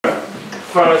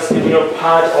first,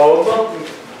 part of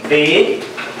the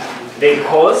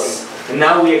course. And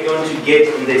now we are going to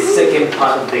get in the second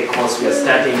part of the course. We are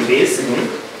starting this.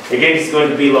 Again, it's going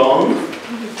to be long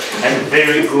and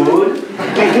very good.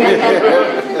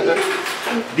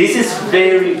 This is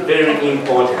very, very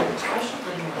important.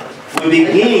 We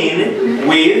begin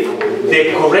with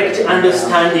the correct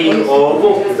understanding of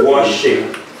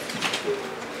worship.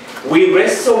 We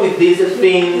wrestle with these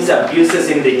things, abuses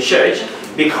in the church,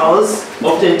 because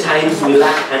oftentimes we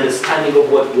lack understanding of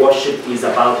what worship is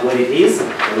about, what it is,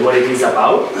 and what it is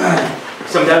about.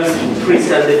 Sometimes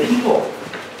priests and the people,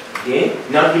 okay,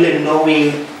 not really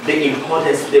knowing the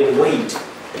importance, the weight,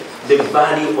 the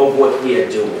value of what we are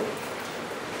doing.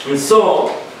 And so,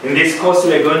 in this course,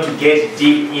 we are going to get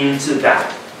deep into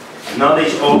that.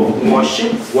 Knowledge of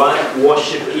worship, what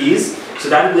worship is, so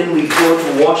that when we go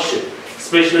to worship,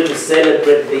 especially to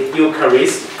celebrate the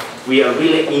Eucharist, we are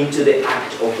really into the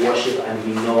act of worship and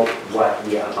we know what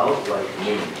we are about, what it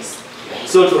means.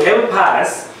 So to help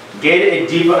us get a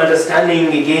deeper understanding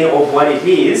again of what it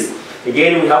is,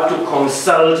 again we have to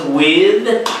consult with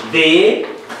the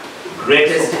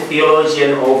greatest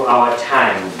theologian of our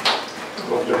time,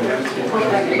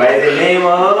 by the name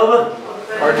of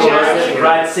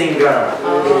Ratzinger,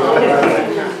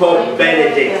 Pope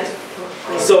Benedict.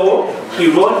 So he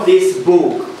wrote this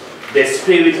book, The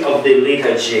Spirit of the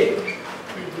Liturgy.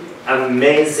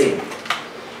 Amazing.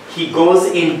 He goes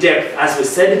in depth. As we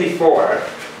said before,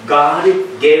 God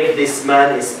gave this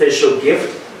man a special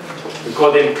gift. We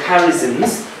call them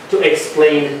charisms, to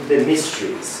explain the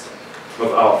mysteries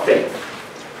of our faith.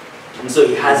 And so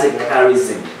he has a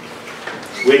charism.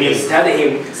 When you study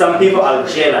him, some people are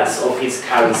jealous of his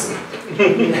charism.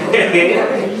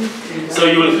 So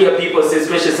you will hear people say,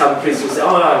 especially some priests who say,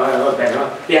 oh, no,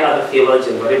 they are the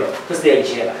theologians, whatever, because they are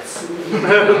jealous.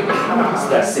 It's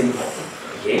that simple.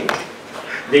 Okay?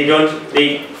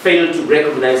 They fail to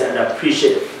recognize and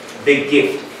appreciate the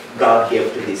gift God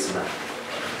gave to this man.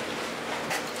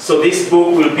 So this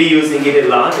book will be using it a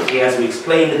lot, okay, as we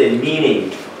explain the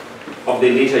meaning of the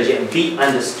liturgy and the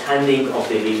understanding of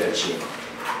the liturgy.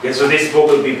 Okay, so this book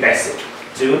will be basic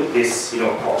to this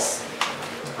course.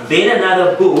 Then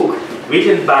another book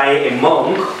written by a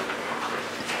monk,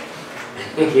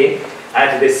 okay,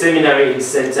 at the seminary in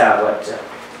St.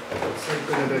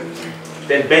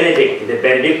 Benedict, the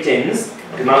Benedictines,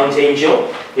 the Mount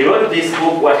Angel. He wrote this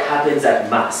book, What Happens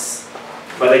at Mass.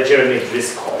 Father Jeremy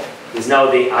Driscoll is now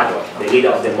the adult, the leader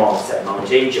of the monks at Mount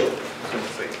Angel.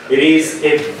 It is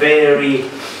a very,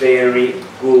 very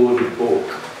good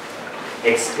book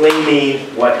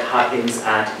explaining what happens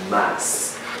at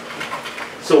Mass.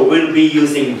 So we'll be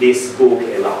using this book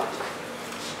a lot.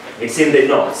 It's in the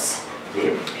notes.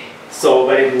 Okay? So,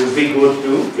 but it would be good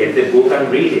to get the book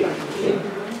and read it. Okay?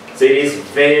 So it is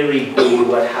very good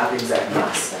what happens at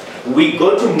Mass. We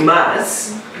go to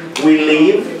Mass, we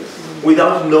leave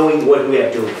without knowing what we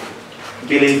are doing.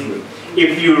 Believe me.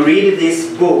 If you read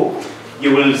this book,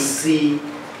 you will see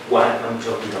what I'm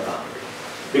talking about.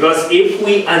 Because if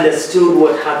we understood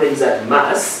what happens at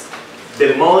Mass,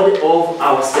 the mode of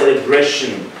our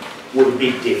celebration would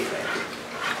be different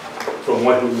from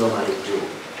what we normally do.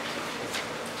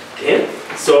 Okay?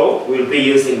 So, we'll be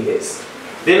using this.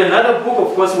 Then another book,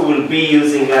 of course, we will be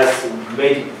using as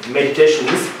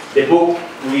meditations. The book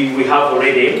we have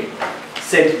already,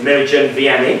 St. Mary Jane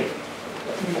Vianney,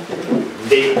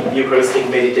 the Eucharistic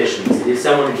Meditations. Did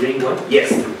someone bring one?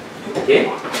 Yes. Okay?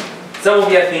 Some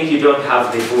of you, I think you don't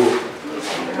have the book,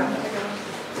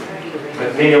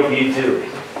 but many of you do.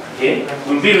 Okay?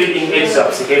 We'll be reading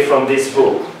excerpts, okay, from this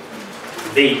book,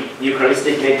 the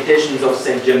Eucharistic Meditations of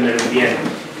St. John Mary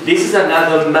Vianney. This is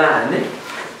another man.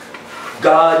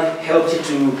 God helped you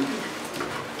to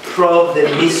probe the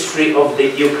mystery of the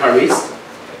Eucharist,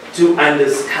 to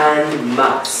understand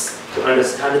Mass, to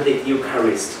understand the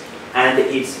Eucharist and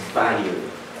its value.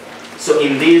 So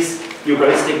in these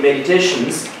Eucharistic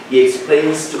meditations, he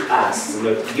explains to us,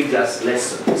 gives us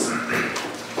lessons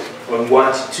on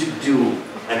what to do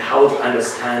and how to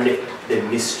understand the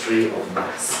mystery of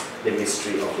Mass, the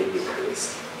mystery of the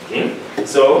Eucharist. Okay?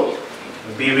 So,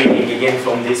 we'll be reading again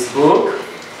from this book.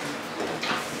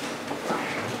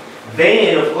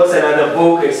 Then, of course, another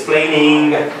book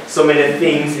explaining so many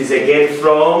things is again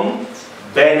from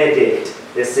Benedict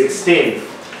the 16th,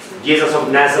 Jesus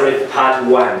of Nazareth, Part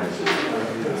 1.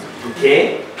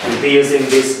 Okay? We'll be using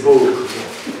this book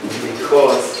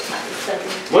because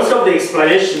most of the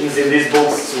explanations in these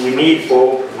books we need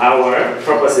for our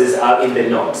purposes are in the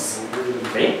notes.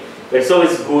 Okay? But it's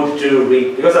always good to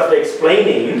read, because after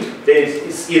explaining, then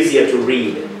it's easier to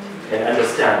read and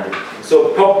understand.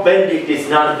 So Pope Benedict is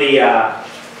not the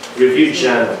review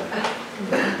journal.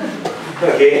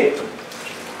 Okay?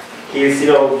 He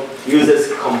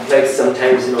uses complex,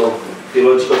 sometimes,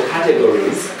 theological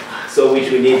categories, so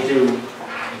which we need to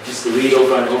just read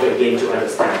over and over again to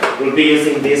understand. We'll be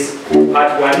using this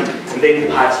part 1 and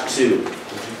then part 2.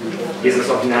 Jesus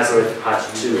of Nazareth part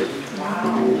 2.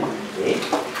 Okay?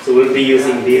 So we'll be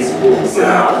using these books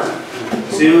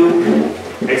to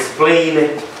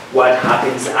explain what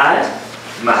happens at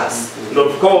Mass. And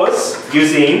of course,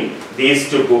 using these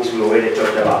 2 books we already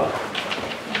talked about.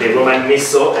 The Roman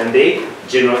Missal and the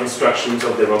General Instructions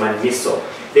of the Roman Missal.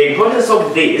 The importance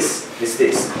of this is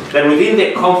this, that within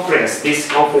the conference, this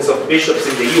conference of bishops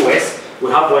in the US, we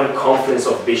have one conference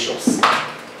of bishops.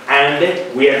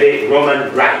 And we are the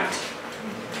Roman Rite.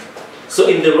 So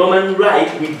in the Roman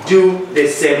Rite, we do the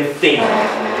same thing.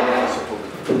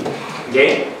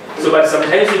 Okay? So, but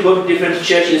sometimes we go to different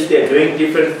churches, they're doing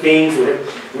different things.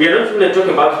 We are not really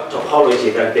talking about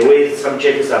topology, that the way some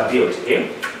churches are built.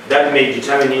 Okay? That may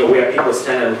determine where people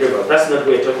stand and whatever. That's not what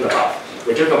we're talking about.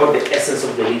 We're talking about the essence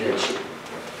of the liturgy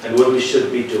and what we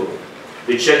should be doing.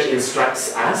 The church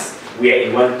instructs us. We are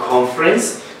in one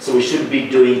conference, so we should be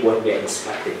doing what we are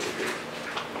instructed to do.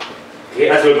 Okay,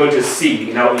 as we're going to see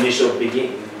in our initial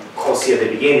course here at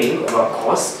the beginning of our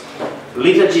course,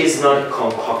 liturgy is not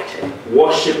concocted.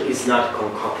 Worship is not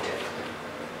concocted.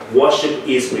 Worship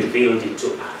is revealed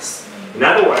to us. In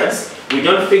other words, we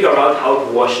don't figure out how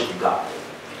to worship God.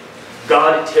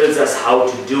 God tells us how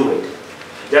to do it.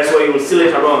 That's why you will see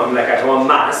later on, like at our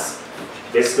Mass,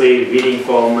 basically reading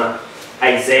from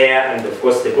Isaiah and of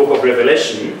course the book of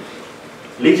Revelation,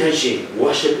 liturgy,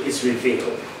 worship is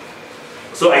revealed.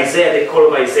 So Isaiah, the call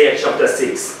of Isaiah chapter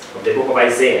 6 of the book of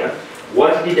Isaiah,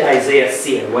 what did Isaiah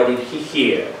see and what did he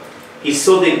hear? He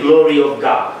saw the glory of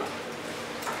God.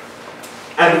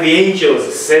 And the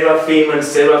angels, seraphim and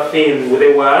seraphim,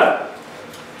 they were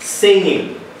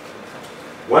singing.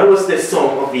 What was the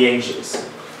song of the angels?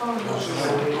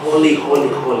 Holy, holy,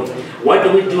 holy. What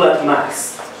do we do at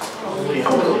Mass?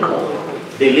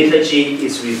 The liturgy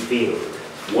is revealed.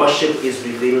 Worship is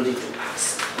revealed to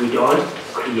us. We don't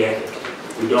create it.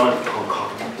 We don't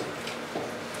concoct it.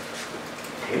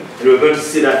 Okay? And we're going to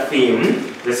see that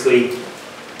theme basically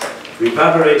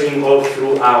reverberating all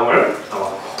through our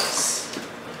course.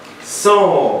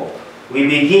 So, we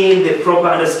begin the proper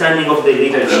understanding of the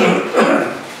liturgy.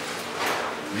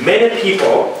 Many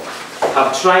people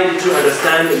have tried to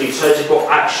understand liturgical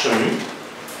action.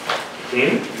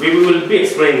 Okay? We will be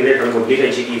explaining later what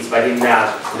liturgy is, but in a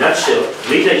nutshell,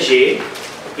 liturgy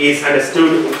is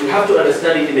understood, we have to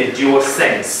understand it in a dual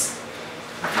sense.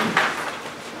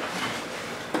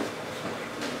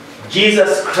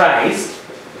 Jesus Christ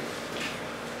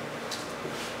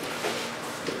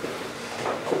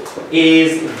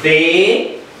is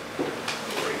the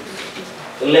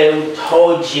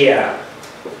liturgia,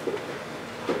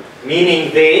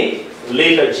 meaning the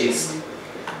liturgist.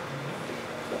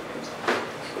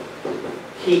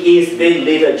 He is the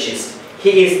liturgist.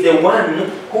 He is the one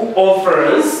who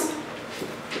offers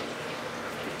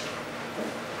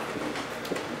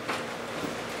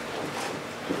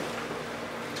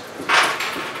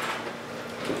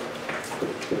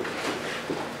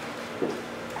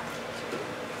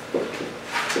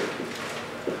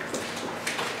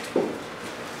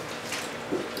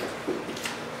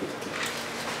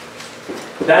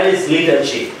that is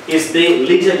liturgy. It's the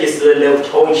liturgist, the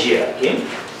liturgia. Okay?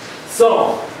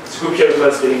 So, Scripture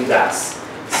refers to him thus.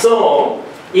 So,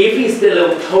 if he's the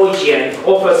liturgian, he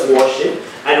offers worship,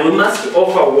 and we must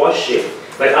offer worship,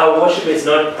 but our worship is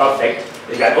not perfect.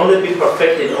 It can only be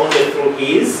perfected only through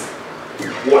his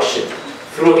worship,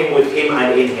 through him, with him,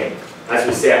 and in him, as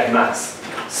we say at Mass.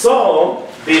 So,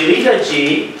 the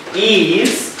liturgy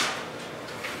is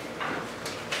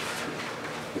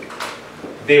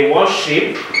the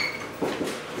worship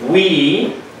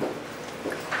we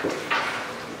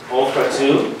offer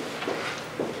to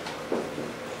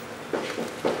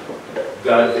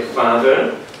God the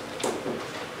Father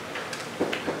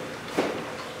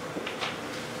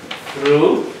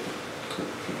through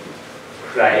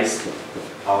Christ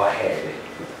our head,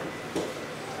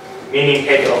 meaning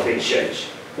head of the church.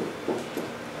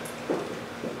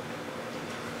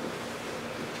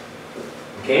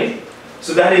 Okay?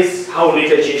 So that is how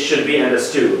liturgy should be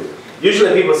understood.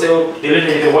 Usually people say, oh, the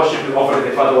liturgy, the worship we offer to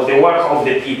the Father, or the work of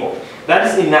the people. That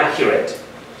is inaccurate.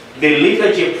 The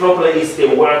liturgy properly is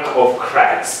the work of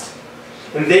Christ.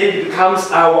 And then it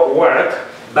becomes our work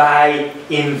by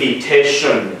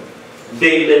invitation.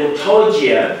 The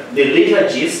liturgia, the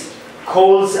liturgist,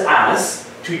 calls us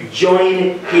to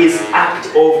join his act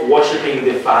of worshiping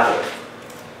the Father.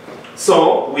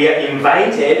 So we are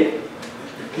invited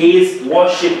His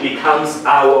worship becomes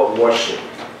our worship,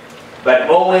 but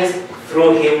always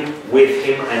through Him, with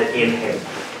Him, and in Him.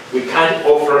 We can't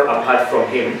offer apart from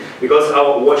Him, because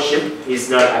our worship is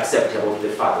not acceptable to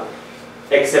the Father,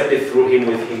 except through Him,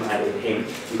 with Him, and in Him,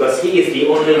 because He is the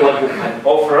only one who can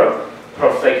offer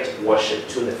perfect worship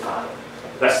to the Father.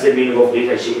 That's the meaning of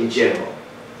liturgy in general.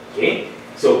 Okay?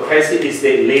 So Christ is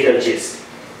the liturgist.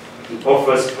 He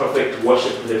offers perfect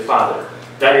worship to the Father.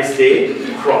 That is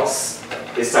the cross,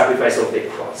 the sacrifice of the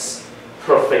cross.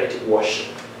 Perfect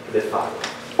worship to the Father.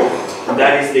 And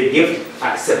that is the gift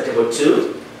acceptable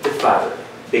to the Father,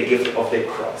 the gift of the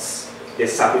cross, the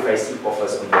sacrifice He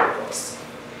offers on the cross.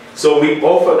 So we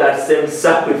offer that same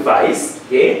sacrifice,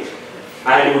 okay,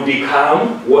 and we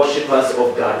become worshippers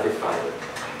of God the Father.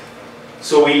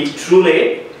 So we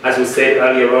truly, as we said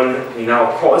earlier on in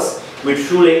our course, we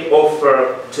truly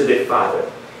offer to the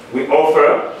Father. We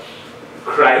offer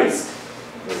Christ.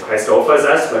 Christ offers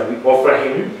us, but we offer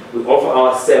Him. We offer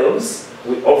ourselves.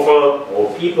 We offer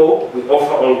all people. We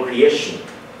offer all creation.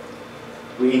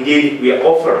 We are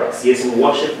offerers. Yes, we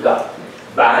worship God.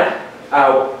 But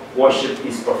our worship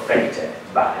is perfected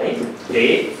by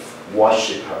the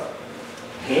worshipper.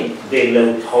 Okay? The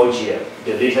liturgia,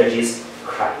 the liturgist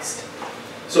Christ.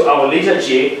 So our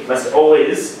liturgy must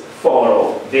always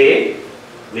follow the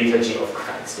liturgy of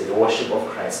Christ, the worship of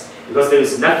Christ. Because there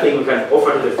is nothing we can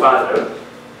offer to the Father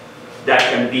that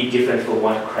can be different from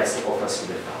what Christ offers to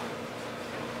the Father.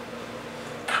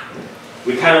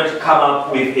 We cannot come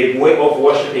up with a way of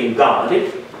worshiping God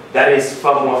that is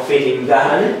far more fitting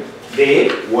than the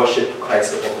worship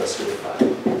Christ offers to the Father.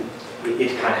 It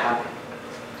can't happen.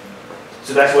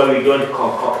 So that's why we don't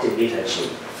concoct a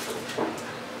liturgy.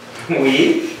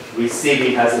 We receive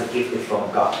it as a gift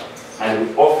from God, and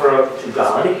we offer to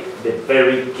God the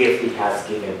very gift He has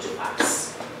given to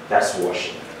us. That's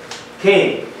worship.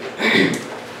 Okay.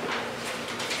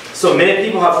 So many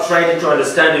people have tried to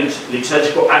understand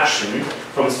liturgical action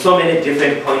from so many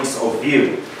different points of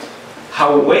view.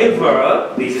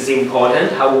 However, this is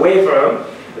important, however,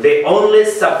 the only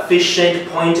sufficient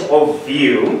point of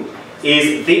view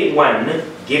is the one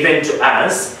given to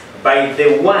us by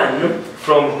the one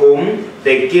from whom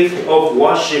the gift of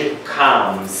worship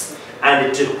comes,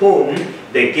 and to whom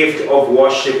the gift of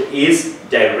worship is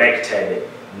directed,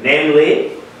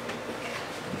 namely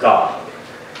God.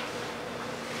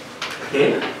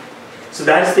 Okay? So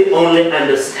that's the only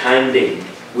understanding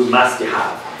we must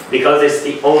have, because it's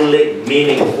the only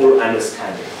meaningful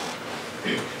understanding.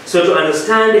 So to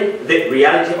understand the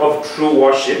reality of true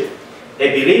worship,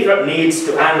 a believer needs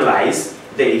to analyze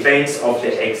the events of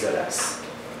the Exodus.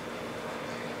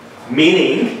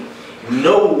 Meaning,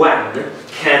 no one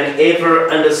can ever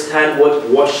understand what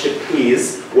worship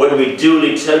is, what we do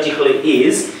liturgically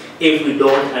is, if we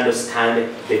don't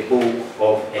understand the book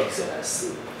of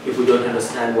Exodus. If we don't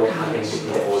understand what happened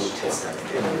in the Old Testament.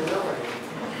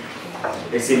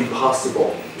 It's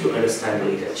impossible to understand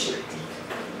liturgy.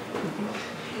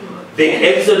 The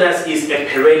Exodus is a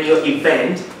perennial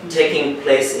event taking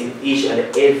place in each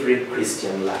and every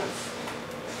Christian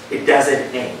life. It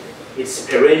doesn't end. It's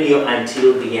perennial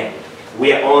until the end.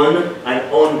 We are on an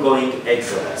ongoing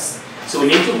Exodus. So we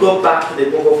need to go back to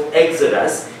the book of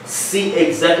Exodus, see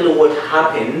exactly what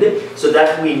happened, so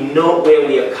that we know where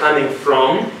we are coming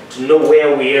from, to know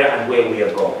where we are and where we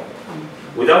are going.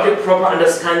 Without a proper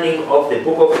understanding of the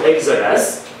book of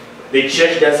Exodus, the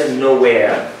church doesn't know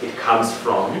where it comes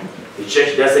from, the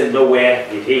church doesn't know where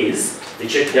it is, the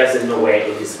church doesn't know where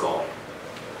it is going.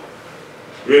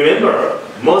 Remember,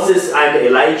 Moses and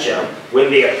Elijah, when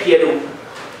they appeared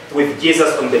with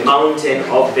Jesus on the mountain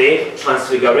of the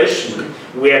Transfiguration,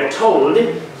 we are told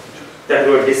that they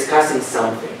were discussing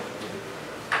something.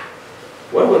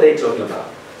 What were they talking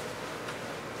about?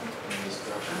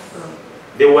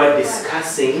 They were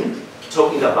discussing,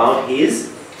 talking about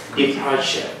his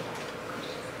departure.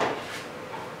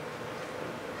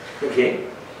 Okay?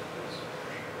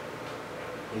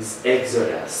 His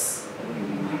exodus.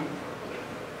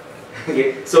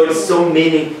 Okay, so it's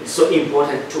so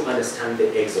important to understand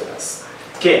the Exodus.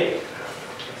 Okay,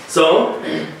 so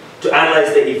to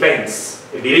analyze the events,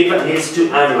 a believer needs to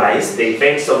analyze the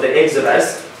events of the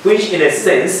Exodus, which in a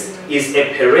sense is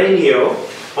a perennial,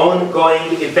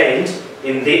 ongoing event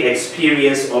in the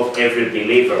experience of every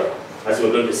believer. As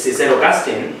we're going to see, St.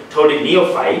 Augustine told the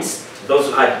neophytes, those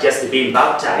who had just been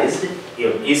baptized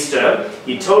on Easter,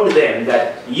 he told them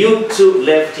that you too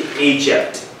left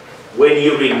Egypt when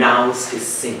you renounced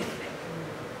sin.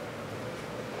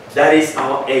 That is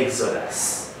our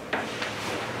Exodus.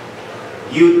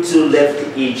 You too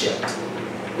left Egypt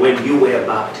when you were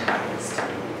baptized.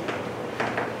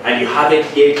 and you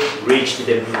haven't yet reached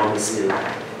the promised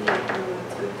land,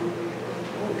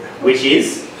 which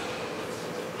is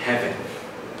heaven.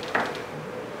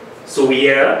 So we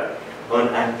are on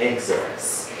an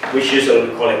exodus, which usually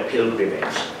we call a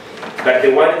pilgrimage. But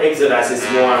the word exodus is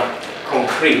more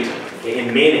concrete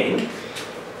in meaning,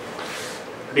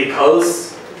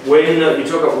 because when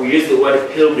we use the word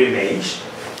pilgrimage,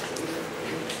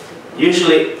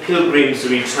 usually pilgrims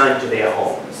return to their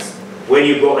homes. When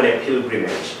you go on a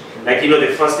pilgrimage, like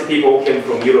the first people who came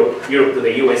from Europe to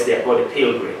the US, they are called the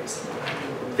pilgrims.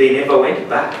 They never went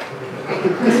back.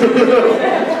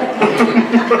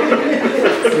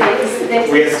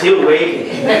 We are still waiting.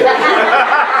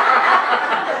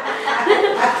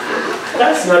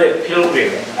 That's not a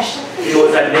pilgrimage. It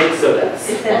was an exodus.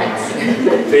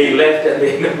 They left and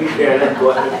they are not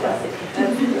going back.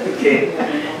 Okay.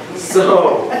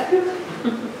 So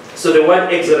the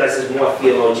word exodus is more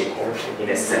theological in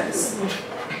a sense.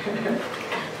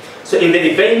 So in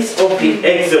the events of the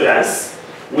exodus,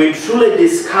 we truly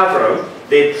discover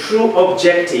the true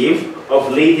objective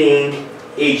of leaving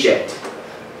Egypt.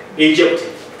 Egypt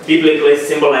biblically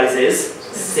symbolizes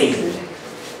sin.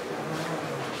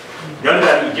 Not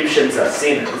that Egyptians are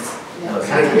sinners,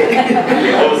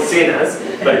 they're all sinners,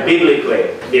 but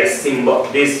biblically they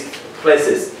are these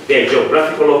places, they are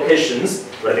geographical locations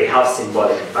where they have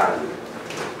symbolic value.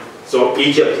 So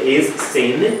Egypt is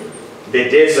sin, the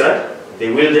desert, the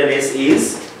wilderness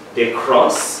is the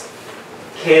cross,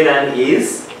 Canaan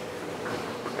is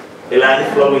the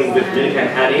land flowing with milk and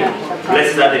honey.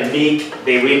 Blessed are the meek,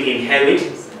 they will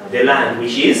inherit the land,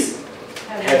 which is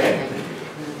heaven.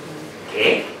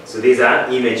 Okay, so these are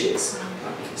images.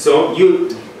 So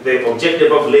the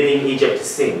objective of leaving Egypt is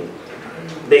sin.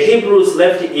 The Hebrews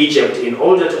left Egypt in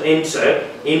order to enter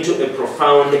into a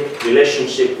profound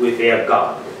relationship with their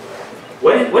God.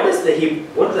 What does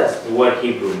the word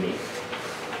Hebrew mean?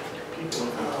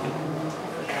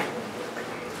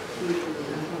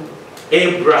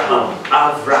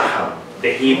 Abraham,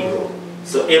 the Hebrew.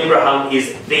 So Abraham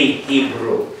is the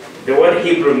Hebrew. The word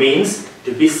Hebrew means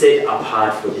to be set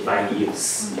apart for divine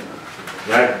use.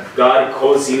 Right? God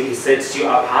calls you, He sets you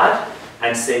apart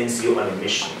and sends you on a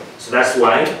mission. So that's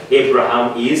why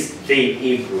Abraham is the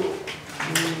Hebrew.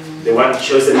 The one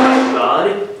chosen by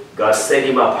God, God set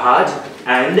him apart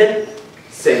and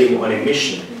sent him on a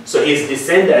mission. So his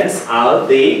descendants are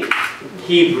the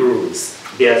Hebrews.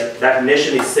 That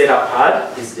nation is set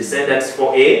apart, his descendants,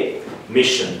 for a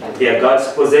mission. They are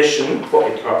God's possession for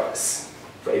a purpose,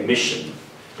 for a mission,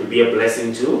 to be a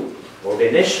blessing to all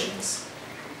the nations.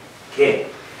 Okay,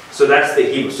 so that's the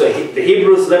Hebrews. So the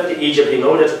Hebrews left Egypt in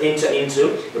order to enter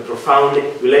into a profound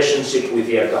relationship with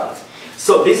their God.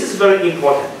 So this is very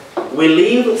important. We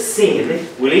leave sin,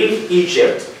 we leave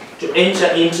Egypt to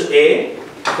enter into a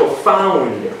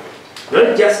profound,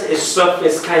 not just a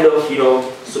surface kind of,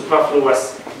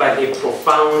 superfluous, but a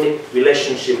profound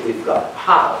relationship with God.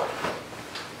 How?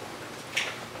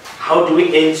 How do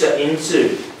we enter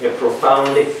into a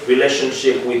profound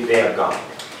relationship with their God?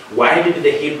 Why did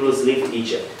the Hebrews leave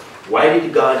Egypt? What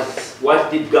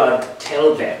did God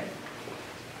tell them?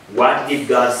 What did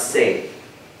God say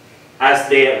as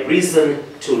their reason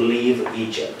to leave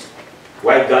Egypt?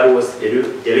 Why God was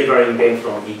delivering them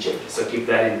from Egypt. So keep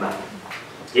that in mind.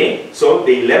 Okay? So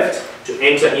they left to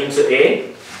enter into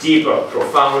a deeper,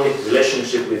 profound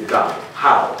relationship with God.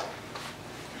 How?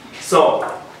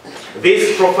 So,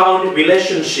 this profound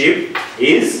relationship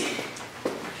is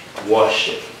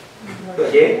worship.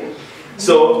 Okay?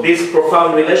 So, this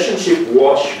profound relationship,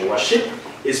 worship,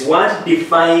 is what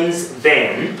defines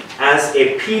them as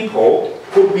a people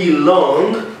who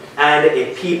belong and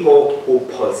a people who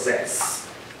possess.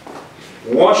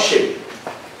 Worship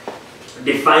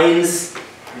defines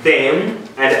them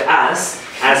and us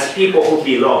as people who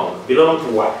belong. Belong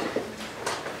to what?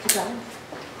 To God.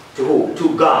 To who?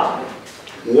 To God.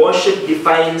 Worship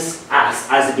defines us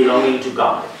as belonging to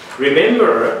God.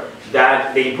 Remember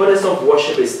that the importance of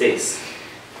worship is this.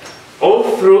 All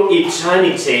through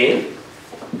eternity,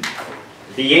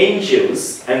 the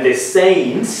angels and the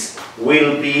saints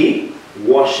will be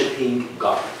worshiping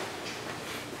God.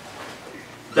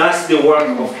 That's the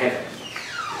work of heaven.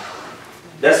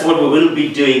 That's what we will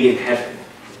be doing in heaven.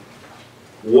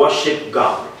 Worship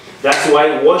God. That's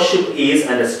why worship is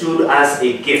understood as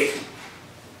a gift,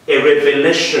 a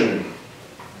revelation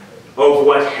of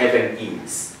what heaven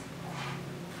is.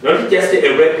 Not just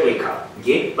a replica,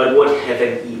 okay, but what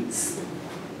heaven is.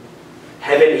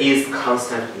 Heaven is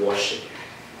constant worship.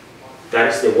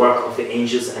 That is the work of the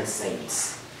angels and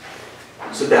saints.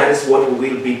 So that is what we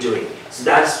will be doing. So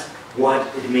that's what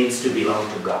it means to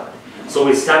belong to God. So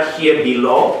we start here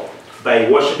below, by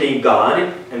worshiping God,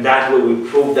 and that way we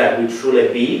prove that we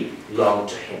truly belong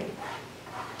to Him.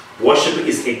 Worship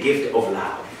is a gift of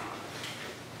love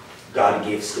God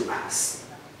gives to us.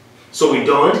 So we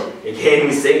don't, again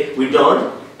we say, we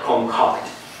don't concoct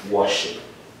worship.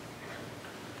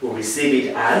 We receive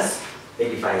it as a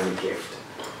divine gift.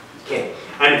 Okay.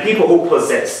 And people who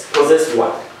possess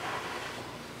what?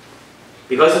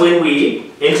 Because when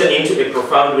we enter into a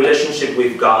profound relationship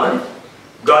with God,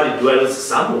 God dwells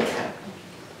somewhere.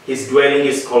 His dwelling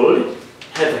is called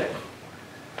heaven.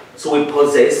 So we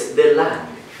possess the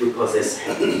land. We possess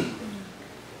heaven.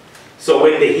 So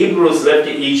when the Hebrews left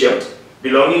Egypt,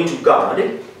 belonging to God,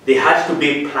 they had to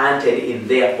be planted in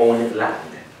their own land,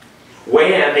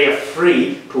 where they are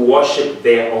free to worship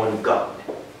their own God.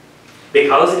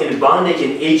 Because in bondage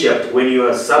in Egypt, when you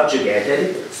are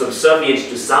subjugated, subservient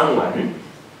to someone,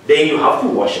 then you have to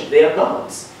worship their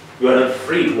gods. You are not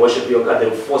free to worship your God. They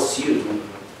will force you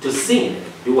to sin,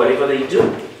 do whatever they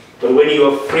do. But when you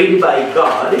are freed by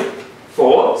God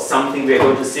for something we are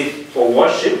going to seek for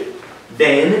worship,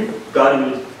 then God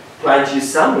will plant you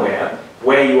somewhere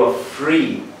where you are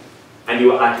free and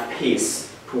you are at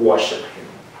peace to worship Him.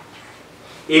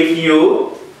 If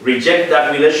you reject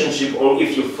that relationship, or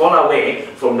if you fall away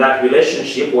from that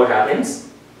relationship, what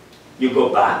happens? You go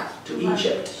back to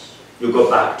Egypt. You go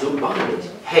back to bondage.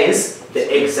 Hence,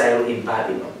 the exile in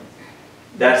Babylon.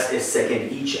 That's a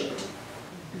second Egypt.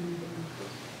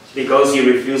 Because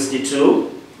you refused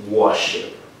to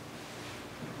worship.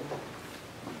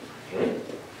 Okay?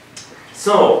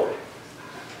 So,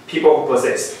 people who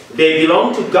possess. They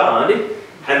belong to God,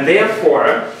 and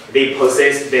therefore, they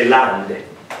possess the land.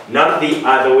 Not the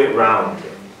other way around.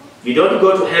 You don't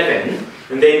go to heaven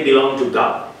and then belong to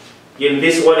God. In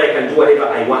this world I can do whatever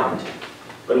I want.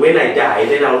 But when I die,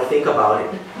 then I'll think about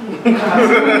it.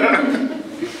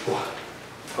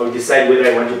 I'll decide whether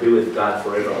I want to be with God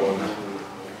forever or not.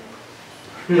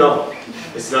 No,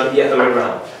 it's not the other way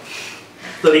around.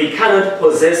 So they cannot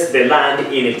possess the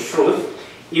land in truth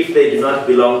if they do not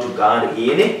belong to God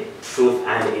in truth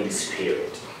and in spirit.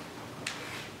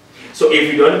 So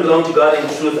if you don't belong to God in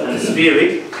truth and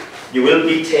spirit, you will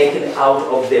be taken out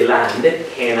of the land,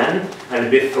 Canaan,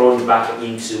 and be thrown back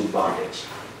into bondage.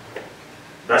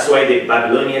 That's why the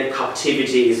Babylonian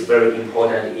captivity is very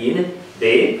important in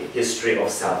the history of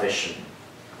salvation.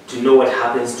 To know what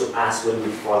happens to us when we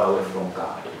fall away from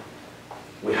God.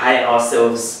 We hire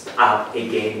ourselves up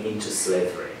again into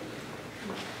slavery.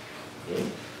 Okay?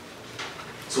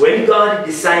 So when God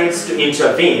decides to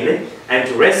intervene and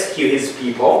to rescue His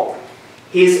people,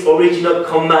 His original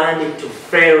command to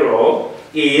Pharaoh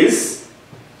is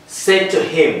said to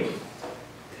him.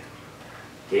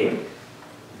 Okay?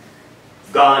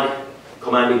 God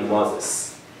commanding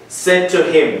Moses. Said to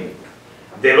him,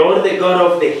 "The Lord, the God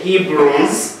of the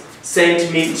Hebrews,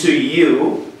 sent me to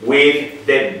you with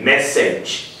the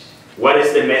message." What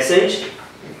is the message?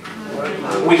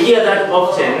 We hear that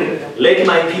often, "Let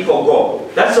my people go."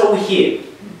 That's all we hear.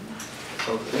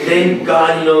 And then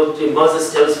God,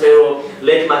 Moses tells Pharaoh,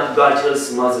 God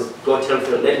tells Moses, go tell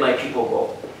Pharaoh, "Let my people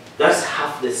go." That's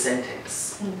half the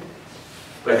sentence.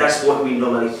 But that's what we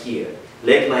normally hear.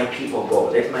 Let my people go,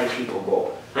 let my people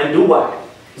go. And do what?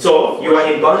 So you are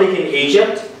in bondage in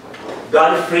Egypt.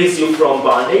 God frees you from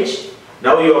bondage.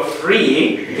 Now you are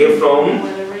free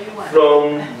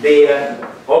from their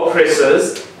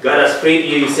oppressors. God has freed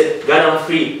you. You said, "God, I'm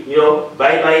free.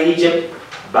 Bye-bye Egypt.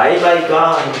 Bye-bye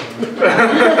God."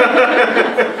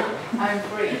 I'm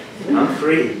free. I'm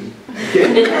free.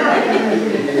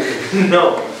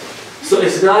 No. So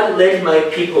it's not "let my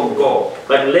people go,"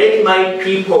 but "let my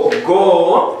people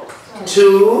go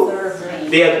to,"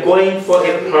 they are going for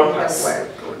a purpose,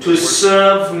 to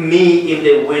serve me in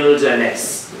the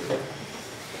wilderness.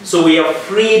 So we are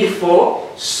freed for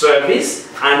service,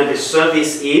 and the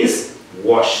service is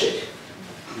worship.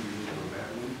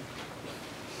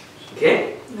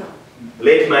 Okay? No.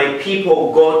 "Let my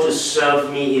people go to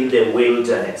serve me in the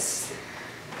wilderness.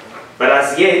 But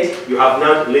as yet, you have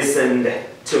not listened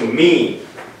to me."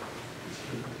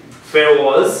 Pharaoh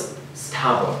was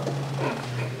stubborn.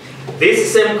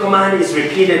 This same command is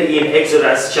repeated in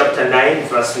Exodus chapter 9,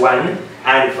 verse 1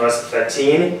 and verse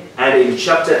 13, and in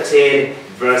chapter 10,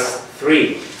 verse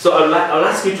 3. So I'll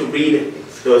ask you to read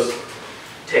those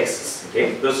texts,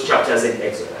 okay? Those chapters in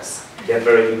Exodus. They're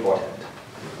very important.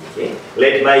 Okay?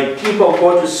 "Let my people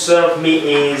go to serve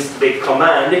me" is the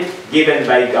command given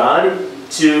by God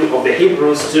of the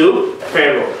Hebrews to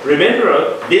Pharaoh.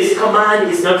 Remember, this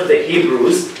command is not to the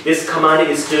Hebrews, this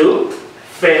command is to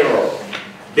Pharaoh.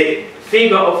 The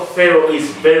figure of Pharaoh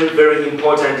is very, very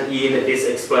important in this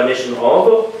explanation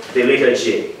of the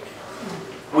liturgy.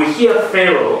 we hear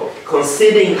Pharaoh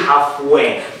conceding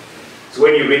halfway. So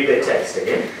when you read the text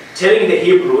again, telling the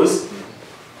Hebrews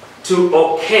to,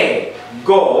 okay,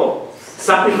 go,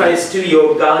 sacrifice to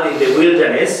your God in the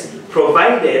wilderness,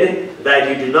 provided that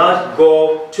you do not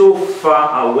go too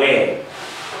far away.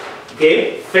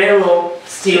 Okay, Pharaoh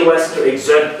still wants to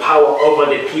exert power over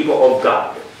the people of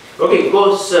God. Okay,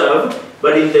 go serve,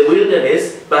 but in the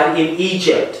wilderness, but in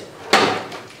Egypt.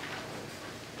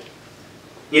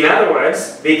 In other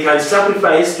words, they can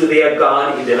sacrifice to their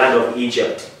God in the land of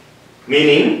Egypt.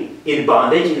 Meaning, in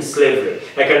bondage, in slavery.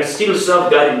 I can still serve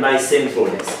God in my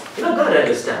sinfulness. You know, God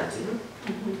understands. You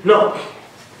know?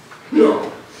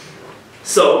 No.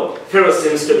 So, Pharaoh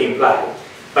seems to imply.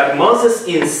 But Moses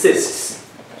insists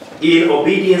in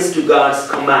obedience to God's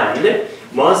command.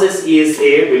 Moses is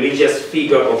a religious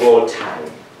figure of all time.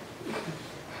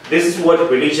 This is what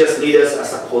religious leaders are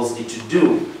supposed to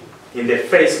do in the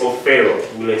face of Pharaoh.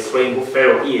 We'll explain who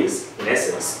Pharaoh is, in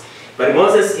essence. But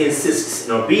Moses insists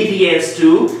in obedience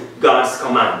to God's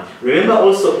command. Remember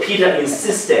also Peter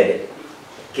insisted,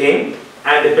 okay,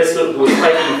 and the person who was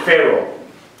fighting Pharaoh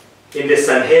in the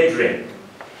Sanhedrin.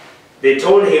 They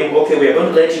told him, okay, we are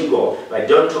going to let you go, but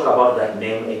don't talk about that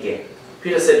name again.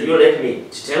 Peter said, you let me,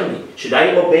 to tell me, should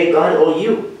I obey God or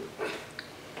you?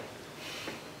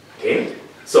 Okay,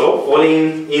 so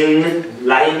falling in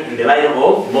the line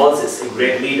of Moses, a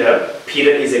great leader,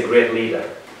 Peter is a great leader.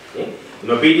 Okay? In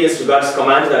obedience to God's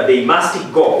command that they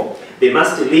must go, they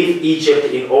must leave Egypt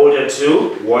in order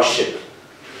to worship.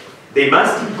 They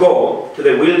must go to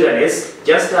the wilderness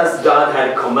just as God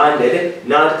had commanded,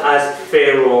 not as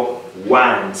Pharaoh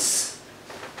wants.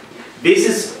 This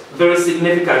is very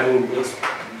significant. We'll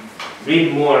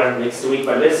read more next week,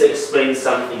 but let's explain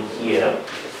something here.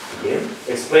 Okay?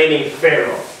 Explaining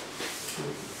Pharaoh.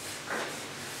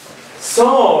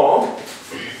 So,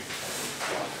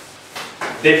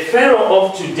 the Pharaoh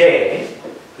of today,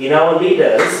 in our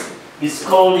leaders, is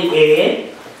called a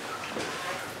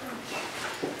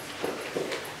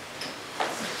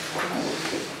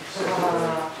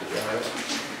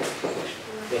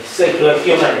secular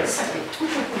humanist.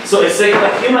 So a secular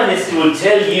humanist will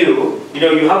tell you,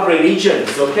 you have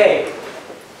religions, okay?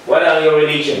 What are your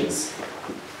religions?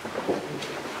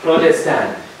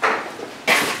 Protestant.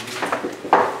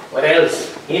 What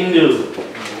else? Hindu.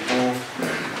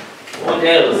 What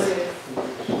else?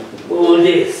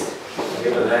 Buddhist.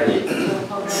 Whatever that is.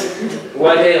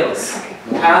 What else?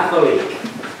 Catholic.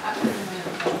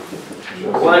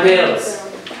 What else?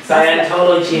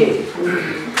 Scientology.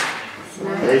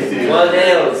 What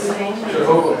else?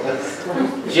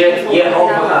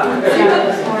 Jehovah.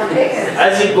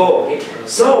 As you go. Okay?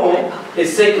 So, a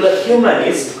secular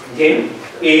humanist, okay,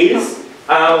 is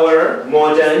our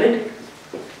modern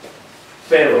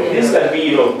Pharaoh. These can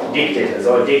be, dictators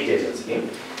or dictators. Okay?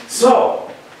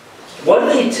 So, what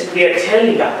they are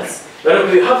telling us,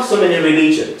 that we have so many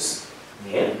religions.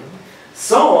 Okay?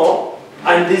 So,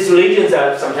 and these religions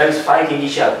are sometimes fighting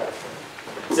each other.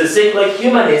 So secular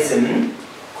humanism,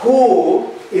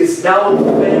 who is now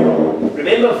Pharaoh.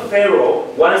 Remember,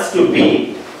 Pharaoh wants to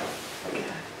be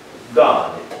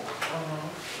God.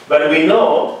 But we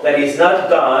know that he's not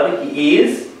God, he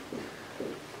is.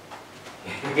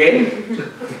 Okay?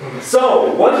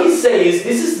 So, what he says,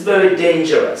 this is very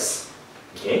dangerous.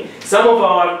 Okay? Some of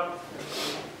our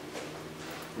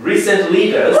recent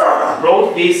leaders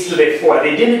brought this to the fore.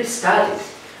 They didn't start it,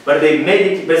 but they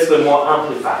made it basically more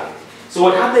amplified. So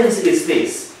what happens is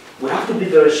this. We have to be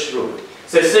very shrewd.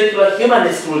 So secular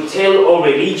humanists will tell all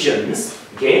religions,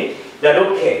 okay, that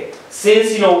okay,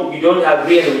 since you don't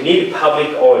agree and we need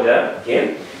public order,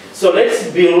 okay, so let's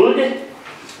build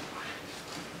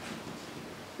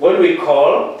what we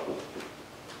call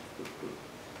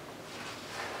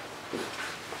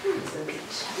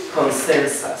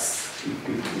consensus.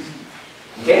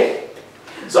 Okay?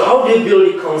 So how do you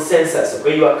build a consensus?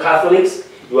 Okay, you are Catholics,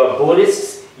 you are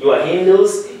Buddhists, you are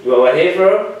Hindus, you are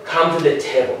whatever, come to the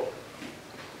table.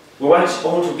 We want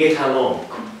all to get along,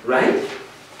 right?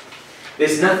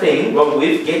 There's nothing wrong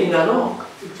with getting along.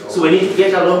 So we need to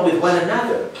get along with one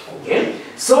another. Okay?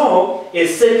 So a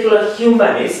secular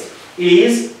humanist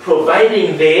is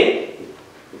providing the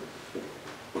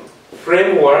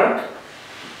framework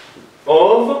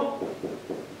of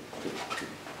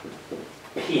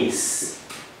peace.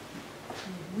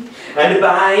 And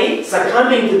by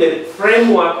succumbing to the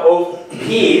framework of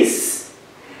peace,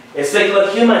 a secular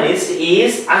humanist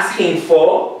is asking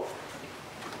for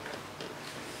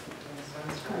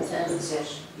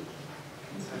consensus.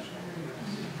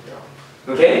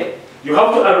 Okay? You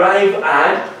have to arrive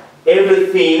at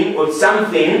everything or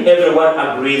something everyone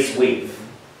agrees with.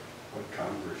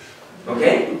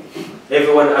 Okay?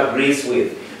 Everyone agrees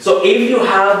with. So if you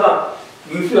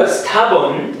are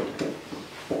stubborn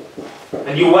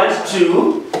and you want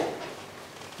to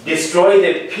destroy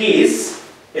the peace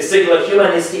a secular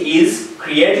humanist is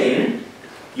creating,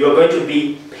 you're going to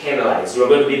be penalized. You're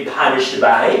going to be punished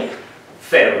by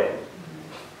Pharaoh.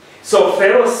 So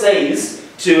Pharaoh says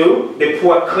to the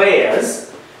poor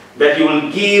clares that you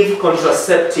will give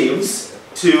contraceptives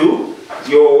to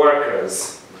your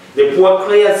workers. The poor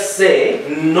clares say,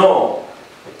 no,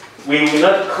 we will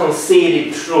not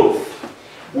concede truth.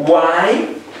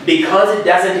 Why? Because it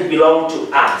doesn't belong to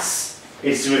us.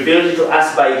 It's revealed to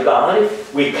us by God.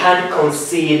 We can't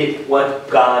concede what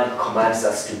God commands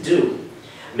us to do.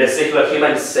 The secular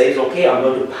humanist says, okay, I'm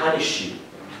going to punish you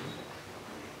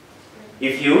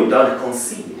if you don't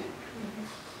concede.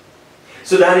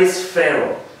 So that is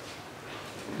Pharaoh.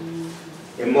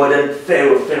 A modern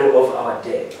Pharaoh of our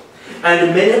day.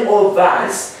 And many of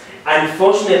us,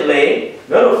 unfortunately,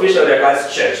 not officially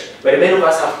as church, but many of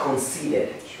us have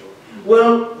conceded.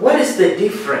 Well, what is the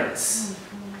difference?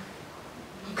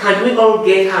 Can't we all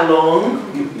get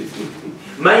along?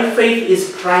 My faith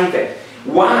is private.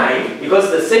 Why? Because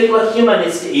the secular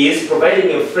humanist is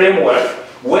providing a framework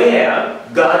where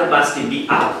God must be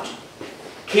out.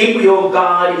 Keep your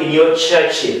God in your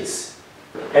churches.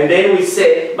 And then we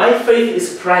say, my faith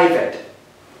is private.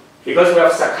 Because we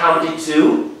have succumbed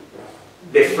to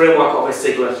the framework of a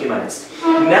secular humanist.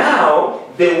 Now,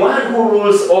 the one who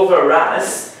rules over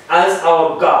us as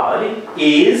our God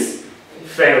is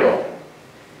Pharaoh.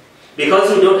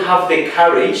 Because we don't have the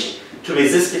courage to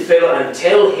resist Pharaoh and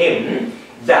tell him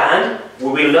that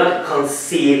we will not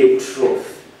concede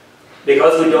truth.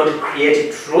 Because we don't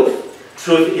create truth,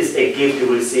 truth is a gift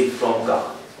we receive from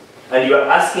God. And you are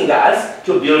asking us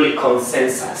to build a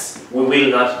consensus. We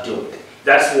will not do it.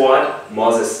 That's what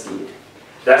Moses did.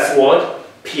 That's what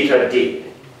Peter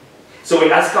did. So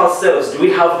we ask ourselves, do we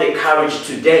have the courage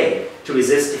today to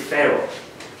resist Pharaoh?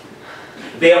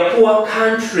 There are poor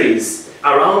countries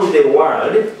around the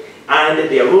world, and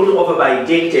they are ruled over by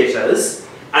dictators,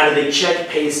 and the church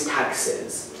pays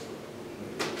taxes.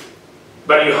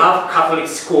 But you have Catholic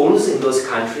schools in those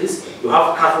countries, you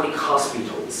have Catholic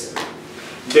hospitals.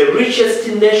 The richest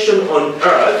nation on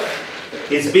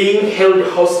earth is being held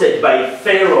hostage by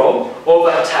Pharaoh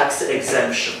over tax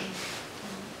exemption.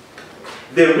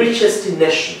 The richest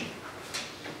nation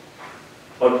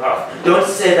on earth. Don't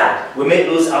say that. We may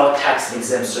lose our tax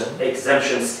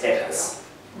exemption status.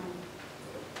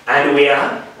 And we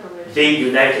are the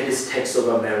United States of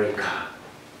America.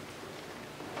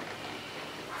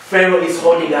 Pharaoh is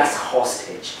holding us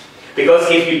hostage. Because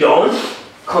if you don't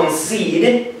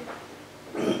concede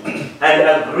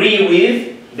and agree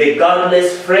with the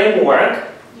godless framework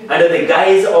under the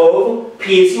guise of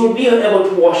peace, you will be able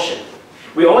to worship.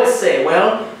 We always say,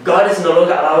 well, God is no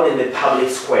longer allowed in the public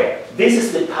square. This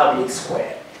is the public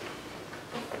square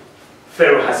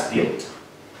Pharaoh has built.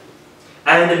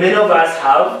 And many of us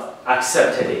have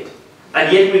accepted it.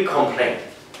 And yet we complain.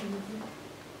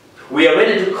 We are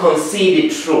ready to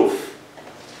concede the truth.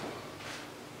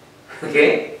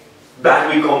 Okay?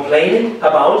 But we complain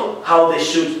about how they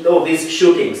shoot all these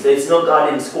shootings. There is no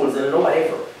God in schools and no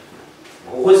whatever.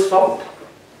 Whose fault?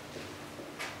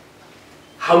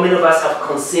 How many of us have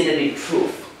conceded the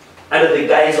truth under the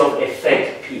guise of a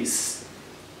fake peace?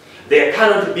 There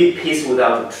cannot be peace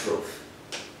without the truth.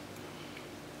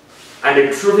 And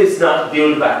the truth is not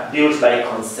built by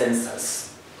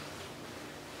consensus.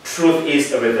 Truth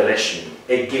is a revelation,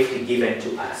 a gift given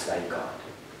to us by God.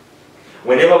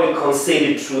 Whenever we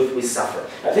concede the truth, we suffer.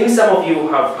 I think some of you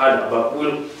have heard about,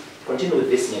 we'll continue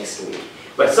with this next week,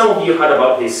 but some of you heard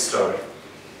about this story.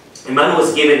 A man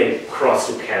was given a cross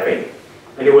to carry,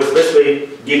 and he was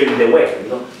basically given the way. You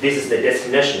know, this is the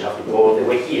destination, you have to go all the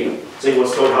way here. So he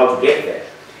was told how to get there.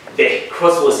 The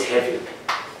cross was heavy.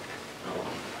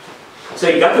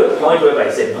 So he got to a point where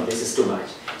he said, no, this is too much.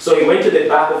 So he went to the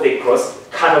back of the cross,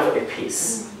 cut off a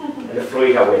piece, and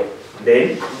threw it away.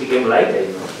 Then it became lighter,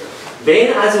 you know.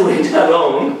 Then as he went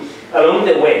along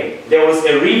the way, there was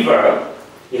a river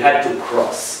he had to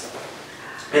cross.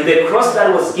 And the cross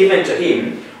that was given to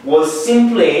him was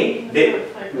simply the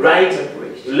right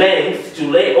length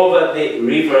to lay over the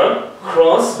river,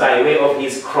 cross by way of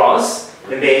his cross,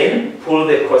 and then pull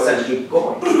the cross and keep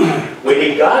going. When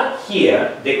he got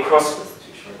here, the cross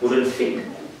wouldn't fit.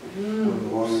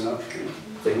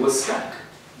 So he was stuck.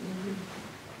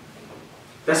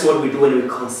 That's what we do when we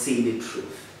concede the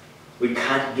truth. We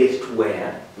can't get to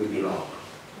where we belong.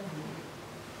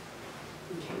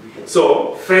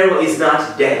 So Pharaoh is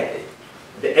not dead.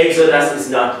 The Exodus is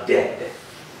not dead.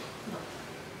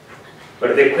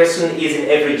 But the question is, in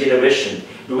every generation,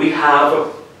 do we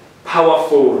have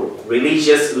powerful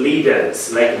religious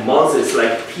leaders like Moses,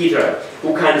 like Peter,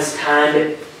 who can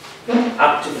stand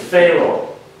up to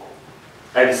Pharaoh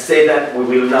and say that we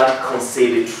will not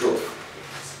concede the truth?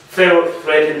 Pharaoh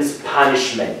threatens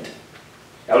punishment.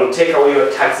 I will take away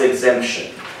your tax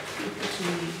exemption.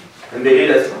 And the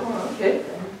leaders, oh, okay.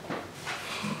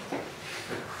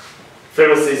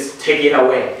 Pharaoh says, take it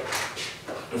away.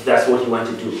 If that's what you want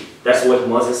to do. That's what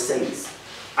Moses says.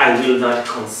 I will not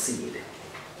concede.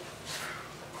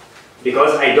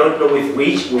 Because I don't know with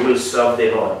which we will serve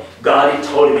the Lord. God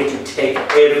told me to take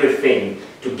everything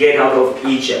to get out of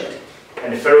Egypt.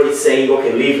 And Pharaoh is saying,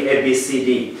 okay, leave A, B, C,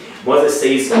 D. Moses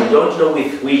says, we don't know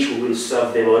with which we will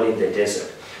serve the Lord in the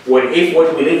desert. What if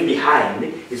what we leave behind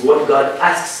is what God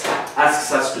asks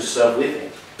us to serve with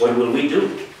Him? What will we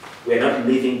do? We are not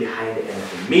leaving behind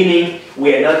anything. Meaning,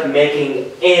 we are not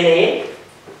making any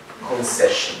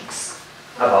concessions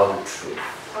about the truth.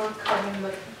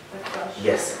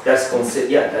 Yes, that's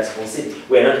conceding.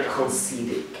 We are not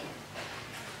conceding.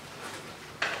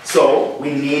 So,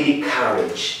 we need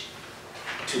courage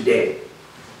today.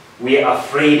 We are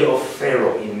afraid of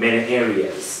Pharaoh in many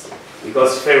areas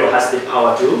because Pharaoh has the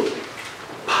power to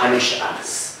punish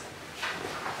us.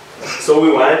 So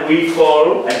we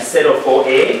fall and settle for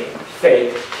a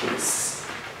fake peace.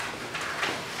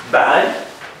 But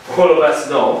all of us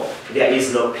know there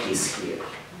is no peace here.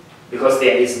 Because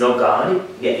there is no God,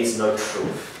 there is no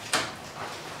truth.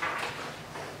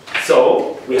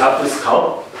 So we have to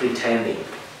stop pretending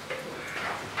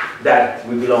that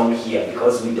we belong here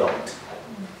because we don't.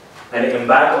 And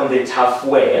embark on the tough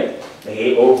way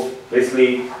of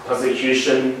basically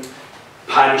persecution,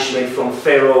 punishment from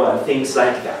Pharaoh and things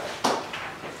like that.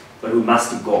 But we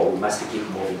must go, we must keep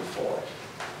moving forward.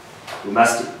 We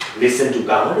must listen to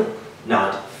God,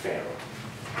 not Pharaoh.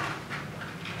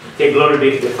 Okay, glory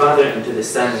be to the Father, and to the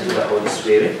Son, and to the Holy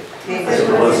Spirit. As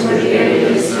it was in the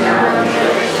beginning, is now, and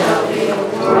ever shall be,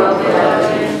 world without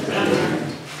end.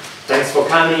 Amen. Thanks for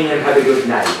coming, and have a good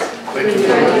night. Thank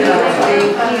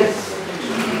you.